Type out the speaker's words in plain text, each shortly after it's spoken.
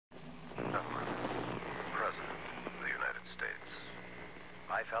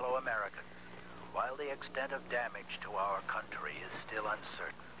fellow Americans, while the extent of damage to our country is still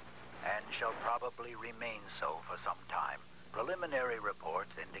uncertain, and shall probably remain so for some time, preliminary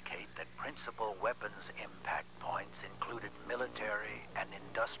reports indicate that principal weapons impact points included military and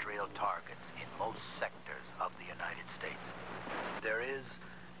industrial targets in most sectors of the United States. There is,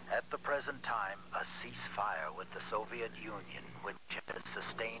 at the present time, a ceasefire with the Soviet Union, which has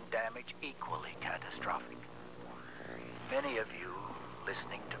sustained damage equally catastrophic. Many of you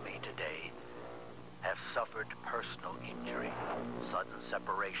listening to me today have suffered personal injury, sudden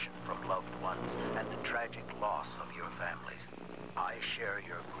separation from loved ones, and the tragic loss of your families. I share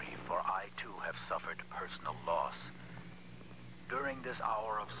your grief, for I too have suffered personal loss. During this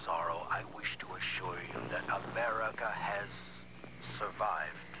hour of sorrow, I wish to assure you that America has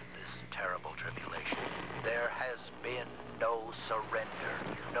survived this terrible tribulation. There has been no surrender,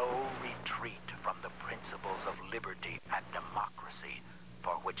 no retreat from the principles of liberty and democracy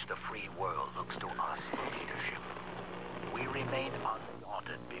for which the free world looks to us for leadership. We remain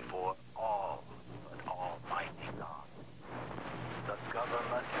undaunted before all but Almighty God. The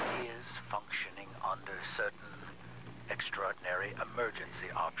government is functioning under certain extraordinary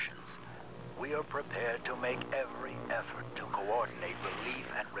emergency options. We are prepared to make every effort to coordinate relief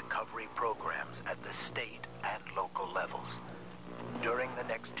and recovery programs at the state and local levels. During the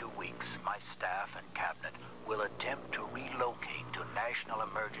next 2 weeks, my staff and cabinet will attempt to relocate to National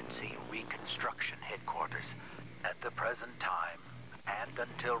Emergency Reconstruction Headquarters. At the present time, and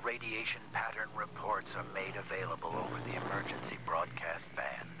until radiation pattern reports are made available over the emergency broadcast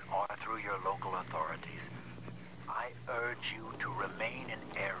band or through your local authorities, I urge you to remain in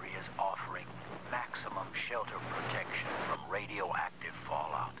areas offering maximum shelter protection from radioactive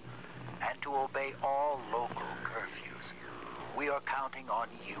fallout, and to obey all local curfews. We are counting on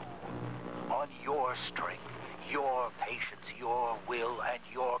you, on your strength, your patience, your will, and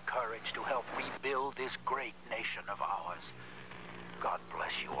your courage to help rebuild this great nation of ours. God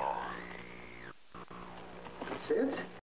bless you all. That's it?